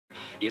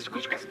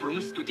Escuti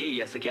Crewless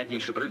studiei să chiar din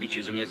și prăbici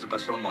zumie să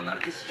pasă un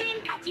monarh.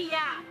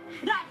 Stinkatia!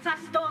 Rața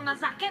stona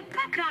za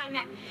kepka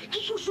krajne!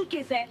 Kishu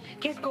šutjeze,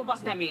 kesko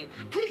bastami!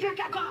 Fliga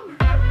kako!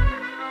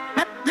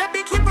 Let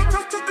me keep a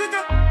touch of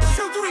bigger.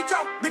 Show to each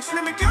other. Mix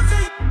let me get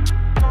it.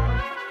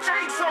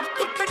 Change up,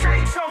 put the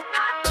change up.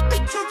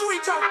 Show to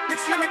each other. Mix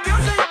let me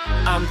get it.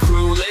 I'm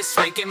crewless,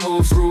 making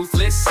moves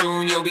ruthless.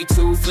 Soon you'll be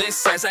toothless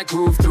as I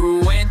groove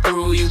through and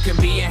through. You can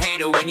be a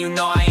hater when you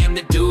know I am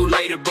the dude.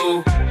 Later,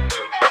 boo.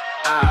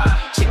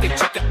 Chicka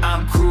chicka,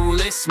 I'm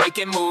crewless,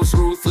 making moves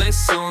ruthless.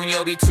 Soon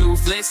you'll be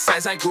toothless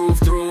as I groove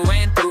through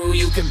and through.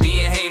 You can be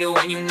a hater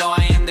when you know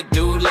I am the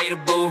dude. Later,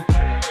 boo.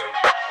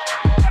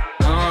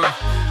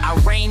 I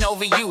reign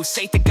over you,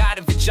 say the God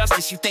of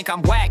injustice. You think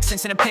I'm whack,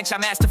 since in a pinch I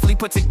masterfully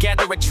put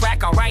together a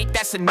track. Alright,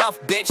 that's enough,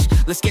 bitch.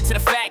 Let's get to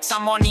the facts.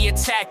 I'm on the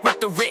attack with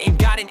the written.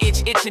 Got an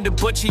itching to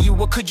butcher you.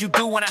 What could you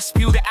do when I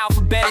spew the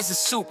alphabet as a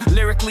soup?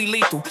 Lyrically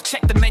lethal,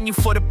 check the menu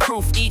for the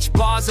proof. Each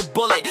bar's a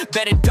bullet,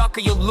 better duck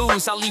or you'll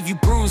lose. I'll leave you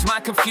bruised, my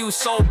confused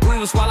soul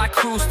bruised, while I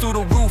cruise through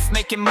the roof,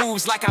 making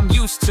moves like I'm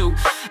used to.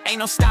 Ain't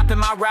no stopping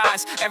my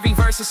rise, every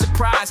verse a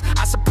surprise.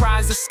 I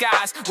surprise the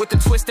skies with a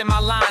twist in my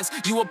lines.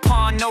 You a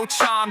pawn, no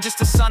charm,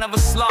 just a son of a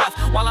sloth,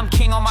 while I'm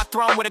king on my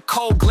throne with a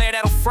cold glare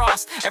that'll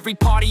frost every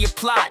part of your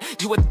plot.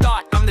 You a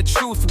thought, I'm the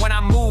truth. When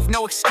I move,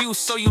 no excuse,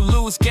 so you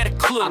lose, get a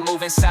clue. I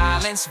move in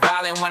silence,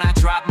 violent when I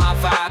drop my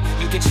vibe.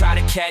 You can try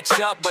to catch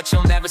up, but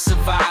you'll never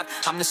survive.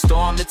 I'm the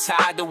storm, the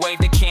tide, the wave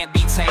that can't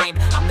be tamed.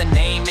 I'm the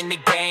name in the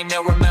game,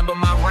 they'll remember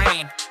my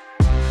reign.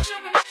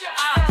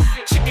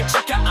 Chicka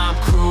chicka, I'm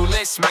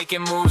crewless,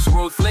 making moves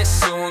ruthless.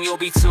 Soon you'll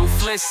be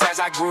toothless as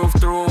I groove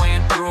through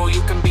and through.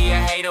 You can be a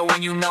hater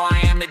when you know I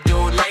am the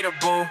dude. Later,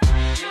 boo.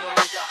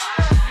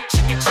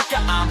 Chicka chicka,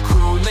 I'm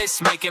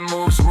crewless, making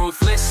moves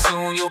ruthless.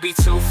 Soon you'll be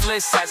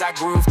toothless as I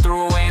groove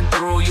through and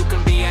through. You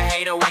can be a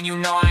hater when you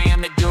know I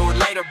am the dude.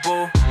 Later,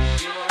 boo.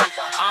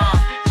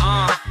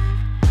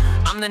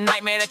 I'm the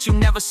nightmare that you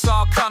never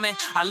saw coming.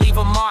 I leave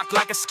a mark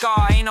like a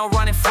scar, ain't no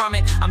running from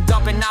it. I'm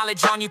dumping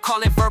knowledge on you,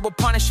 call it verbal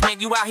punishment.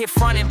 You out here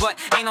fronting, but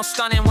ain't no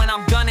stunning when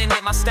I'm gunning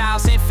it. My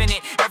style's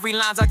infinite, every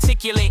line's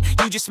articulate.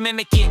 You just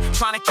mimic it,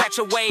 trying to catch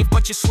a wave,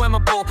 but you're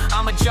swimmable.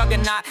 I'm a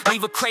juggernaut,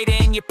 leave a crater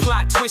in your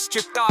plot. Twist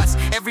your thoughts,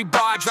 every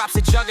bar drops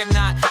a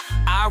juggernaut.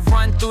 I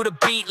run through the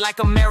beat like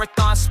a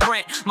marathon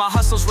sprint. My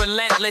hustle's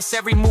relentless,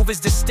 every move is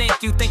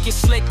distinct. You think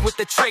you're slick with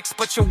the tricks,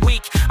 but you're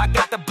weak. I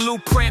got the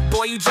blueprint,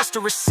 boy, you just a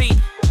receipt.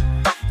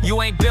 You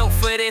ain't built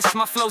for this,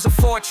 my flow's a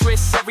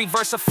fortress. Every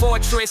verse a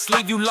fortress,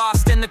 leave you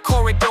lost in the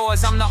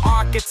corridors. I'm the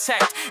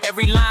architect,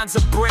 every line's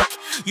a brick.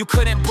 You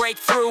couldn't break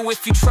through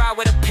if you try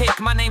with a pick.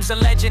 My name's a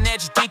legend,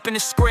 edged deep in the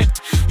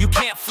script. You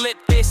can't flip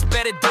this,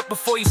 better dip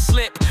before you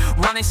slip.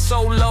 Running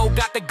solo,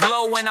 got the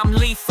glow and I'm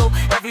lethal.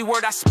 Every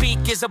word I speak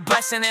is a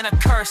blessing and a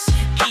curse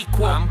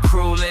equal. I'm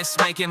crewless,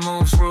 making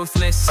moves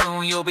ruthless.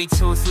 Soon you'll be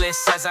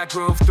toothless as I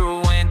groove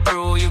through and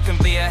through. You can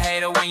be a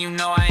hater when you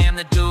know I am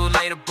the dude.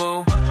 Later,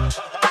 boo.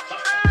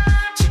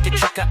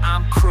 Chicka,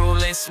 I'm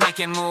crewless,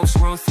 making moves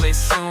ruthless.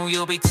 Soon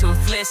you'll be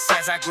toothless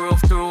as I groove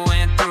through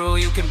and through.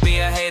 You can be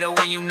a hater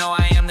when you know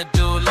I am the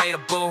dude. Later,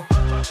 boo.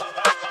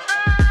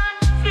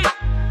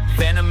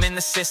 Venom in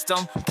the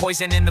system,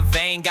 poison in the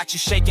vein. Got you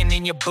shaking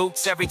in your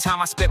boots every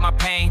time I spit my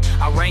pain.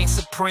 I reign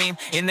supreme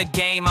in the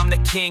game, I'm the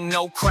king.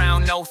 No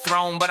crown, no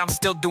throne, but I'm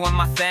still doing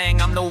my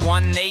thing. I'm the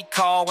one they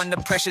call when the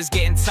pressure's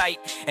getting tight.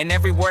 And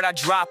every word I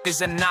drop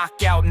is a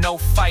knockout, no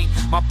fight.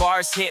 My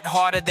bars hit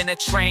harder than a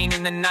train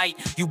in the night.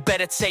 You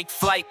better take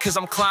flight, cause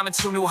I'm climbing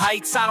to new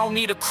heights. I don't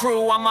need a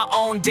crew, I'm my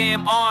own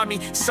damn army.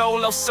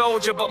 Solo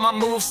soldier, but my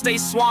moves stay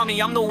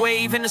swarmy. I'm the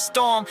wave in the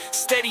storm,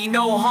 steady,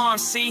 no harm.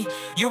 See,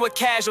 you a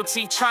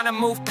casualty, trying to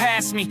move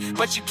past me,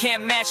 but you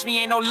can't match me.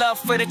 Ain't no love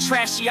for the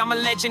trashy. I'm a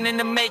legend in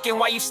the making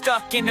while you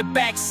stuck in the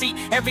backseat.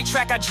 Every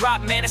track I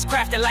drop, man, it's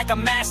crafted like a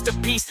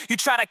masterpiece. You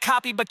try to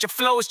copy, but your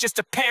flow is just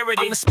a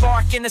parody. I'm the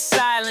spark in the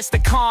silence, the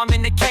calm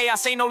in the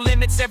chaos. Ain't no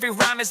limits, every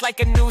rhyme is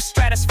like a new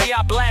stratosphere.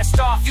 I blast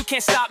off, you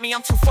can't stop me,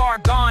 I'm too far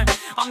gone.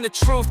 I'm the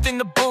truth in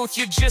the booth,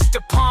 you're just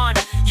a pawn.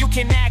 You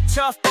can act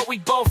tough, but we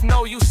both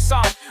know you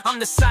soft. I'm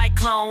the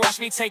cyclone, watch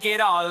me take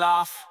it all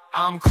off.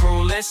 I'm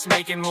crewless,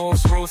 making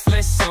moves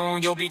ruthless.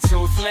 Soon you'll be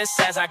toothless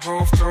as I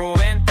groove through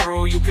and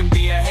through. You can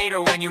be a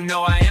hater when you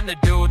know I am the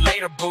dude.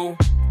 Later, boo.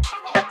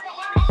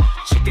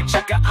 Chicka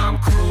chicka, I'm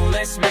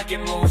crewless,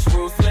 making moves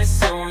ruthless.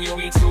 Soon you'll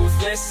be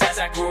toothless as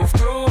I groove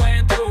through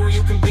and through.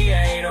 You can be a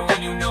hater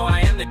when you know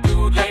I am the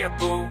dude. Later,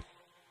 boo.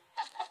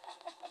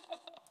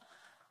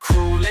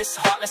 Crewless,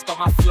 heartless, but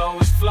my flow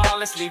is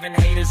flawless. Leaving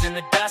haters in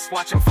the dust,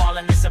 watch them fall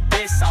in this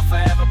abyss. I'll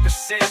forever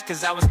persist,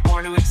 cause I was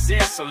born to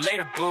exist. So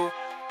later, boo,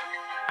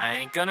 I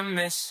ain't gonna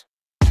miss.